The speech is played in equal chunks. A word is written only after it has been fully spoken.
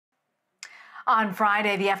On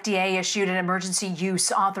Friday, the FDA issued an emergency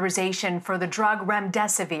use authorization for the drug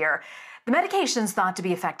Remdesivir. The medication is thought to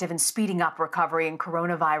be effective in speeding up recovery in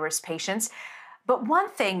coronavirus patients. But one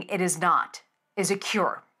thing it is not is a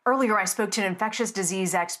cure. Earlier, I spoke to an infectious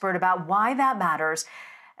disease expert about why that matters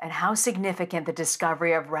and how significant the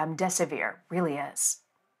discovery of Remdesivir really is.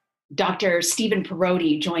 Dr. Stephen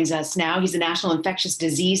Parodi joins us now. He's the National Infectious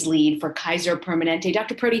Disease Lead for Kaiser Permanente.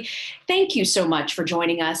 Dr. Parodi, thank you so much for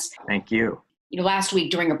joining us. Thank you. Last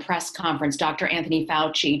week during a press conference, Dr. Anthony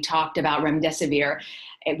Fauci talked about Remdesivir,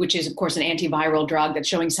 which is, of course, an antiviral drug that's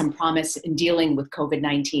showing some promise in dealing with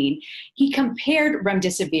COVID-19. He compared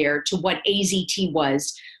Remdesivir to what AZT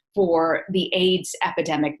was for the AIDS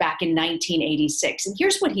epidemic back in 1986. And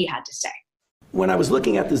here's what he had to say. When I was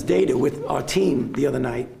looking at this data with our team the other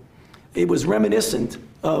night, it was reminiscent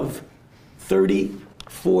of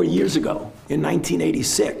 34 years ago in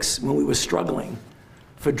 1986 when we were struggling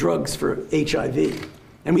for drugs for HIV.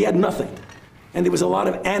 And we had nothing. And there was a lot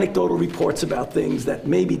of anecdotal reports about things that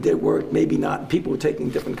maybe did work, maybe not. People were taking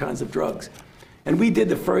different kinds of drugs. And we did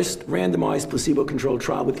the first randomized placebo-controlled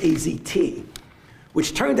trial with AZT,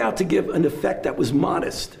 which turned out to give an effect that was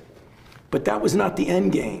modest. But that was not the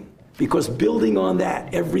end game, because building on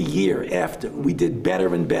that every year after, we did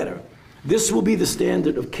better and better. This will be the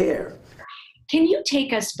standard of care. Can you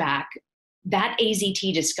take us back, that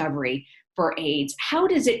AZT discovery for AIDS? How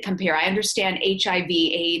does it compare? I understand HIV,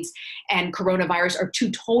 AIDS, and coronavirus are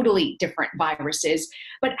two totally different viruses,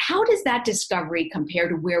 but how does that discovery compare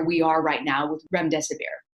to where we are right now with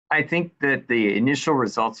Remdesivir? I think that the initial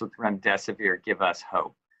results with Remdesivir give us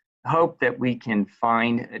hope. Hope that we can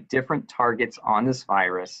find different targets on this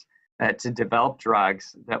virus to develop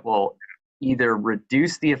drugs that will either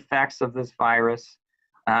reduce the effects of this virus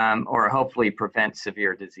or hopefully prevent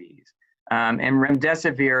severe disease. And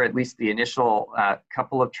Remdesivir, at least the initial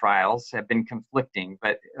couple of trials have been conflicting,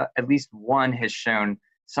 but at least one has shown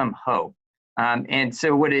some hope. And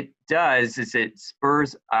so what it does is it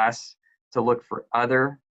spurs us to look for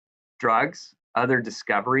other drugs, other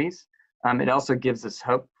discoveries. It also gives us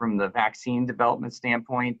hope from the vaccine development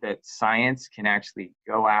standpoint that science can actually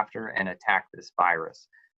go after and attack this virus.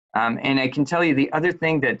 And I can tell you the other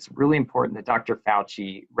thing that's really important that Dr.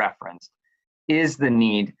 Fauci referenced is the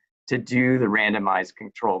need to do the randomized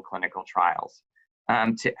controlled clinical trials,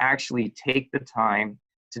 to actually take the time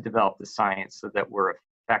to develop the science so that we're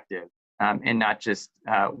effective and not just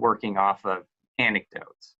working off of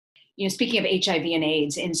anecdotes. Speaking of HIV and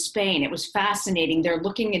AIDS, in Spain, it was fascinating. They're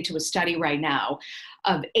looking into a study right now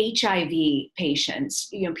of HIV patients,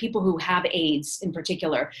 people who have AIDS in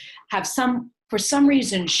particular, have for some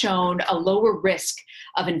reason shown a lower risk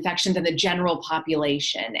of infection than the general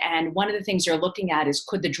population. And one of the things they're looking at is,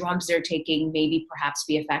 could the drugs they're taking maybe perhaps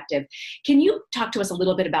be effective? Can you talk to us a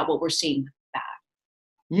little bit about what we're seeing with that?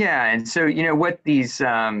 Yeah, and so what these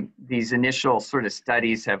initial sort of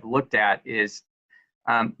studies have looked at is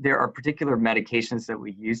there are particular medications that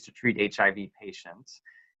we use to treat HIV patients.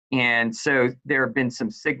 And so there have been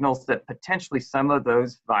some signals that potentially some of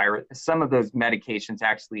those medications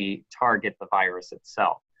actually target the virus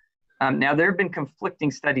itself. Now, there have been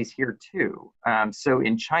conflicting studies here too. So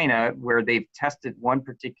in China, where they've tested one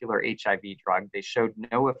particular HIV drug, they showed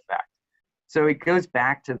no effect. So it goes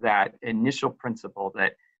back to that initial principle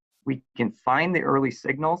that we can find the early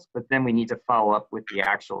signals, but then we need to follow up with the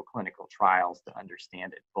actual clinical trials to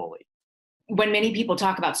understand it fully. When many people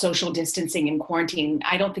talk about social distancing and quarantine,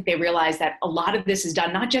 I don't think they realize that a lot of this is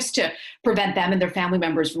done not just to prevent them and their family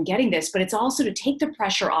members from getting this, but it's also to take the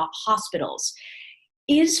pressure off hospitals.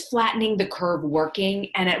 Is flattening the curve working?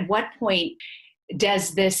 And at what point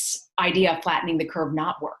does this idea of flattening the curve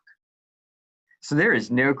not work? So there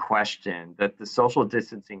is no question that the social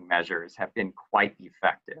distancing measures have been quite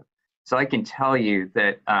effective. So I can tell you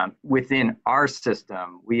that within our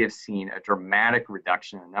system, we have seen a dramatic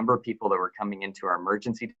reduction in the number of people that were coming into our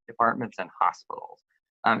emergency departments and hospitals.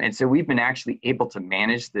 And so we've been actually able to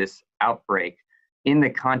manage this outbreak in the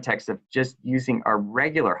context of just using our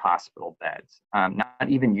regular hospital beds, not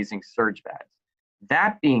even using surge beds.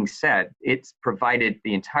 That being said, it's provided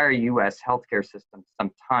the entire US healthcare system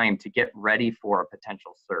some time to get ready for a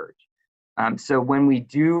potential surge. So when we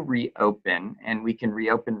do reopen, and we can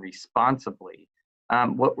reopen responsibly,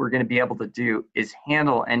 what we're going to be able to do is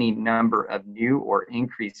handle any number of new or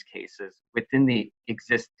increased cases within the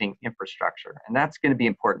existing infrastructure. And that's going to be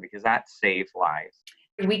important because that saves lives.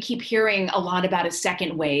 We keep hearing a lot about a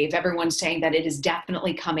second wave. Everyone's saying that it is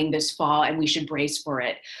definitely coming this fall and we should brace for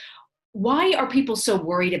it. Why are people so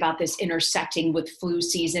worried about this intersecting with flu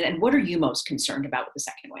season, and what are you most concerned about with the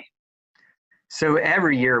second wave? So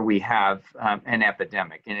every year we have an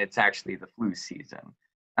epidemic, and it's actually the flu season.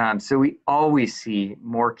 So we always see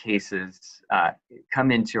more cases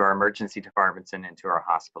come into our emergency departments and into our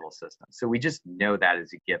hospital system. So we just know that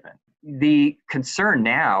as a given. The concern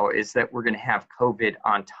now is that we're going to have COVID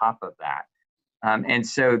on top of that. And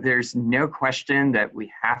so there's no question that we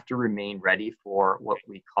have to remain ready for what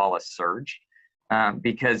we call a surge,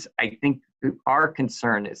 because I think our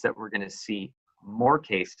concern is that we're going to see more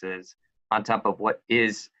cases on top of what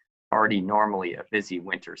is already normally a busy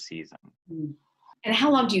winter season. And how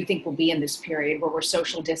long do you think we'll be in this period where we're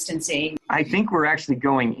social distancing? I think we're actually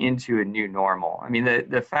going into a new normal. I mean,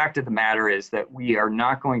 the fact of the matter is that we are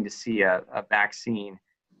not going to see a vaccine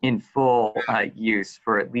in full use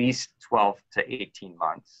for at least 12 to 18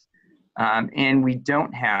 months. And we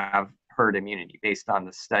don't have herd immunity based on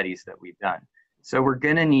the studies that we've done. So we're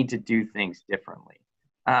going to need to do things differently.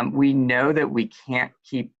 We know that we can't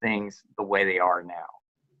keep things the way they are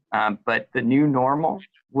now. But the new normal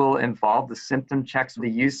will involve the symptom checks, the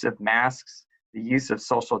use of masks, the use of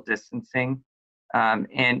social distancing,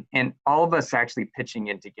 and all of us actually pitching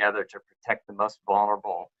in together to protect the most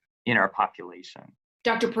vulnerable in our population.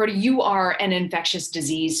 Dr. Parodi, you are an infectious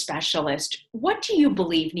disease specialist. What do you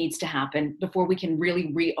believe needs to happen before we can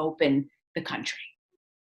really reopen the country?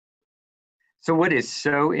 So what is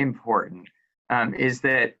so important is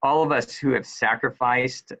that all of us who have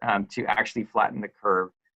sacrificed to actually flatten the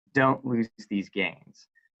curve don't lose these gains.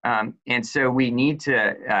 And so we need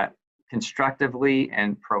to constructively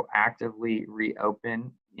and proactively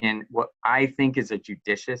reopen in what I think is a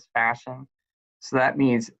judicious fashion. So that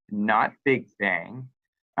means not big bang,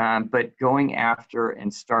 but going after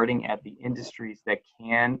and starting at the industries that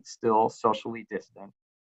can still socially distance,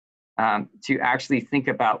 to actually think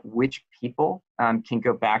about which people can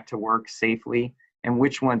go back to work safely and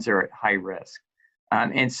which ones are at high risk.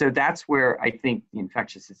 And so that's where I think the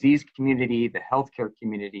infectious disease community, the healthcare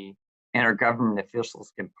community, and our government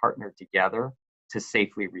officials can partner together to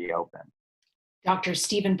safely reopen. Dr.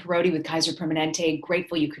 Stephen Parodi with Kaiser Permanente,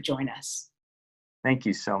 grateful you could join us. Thank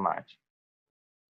you so much.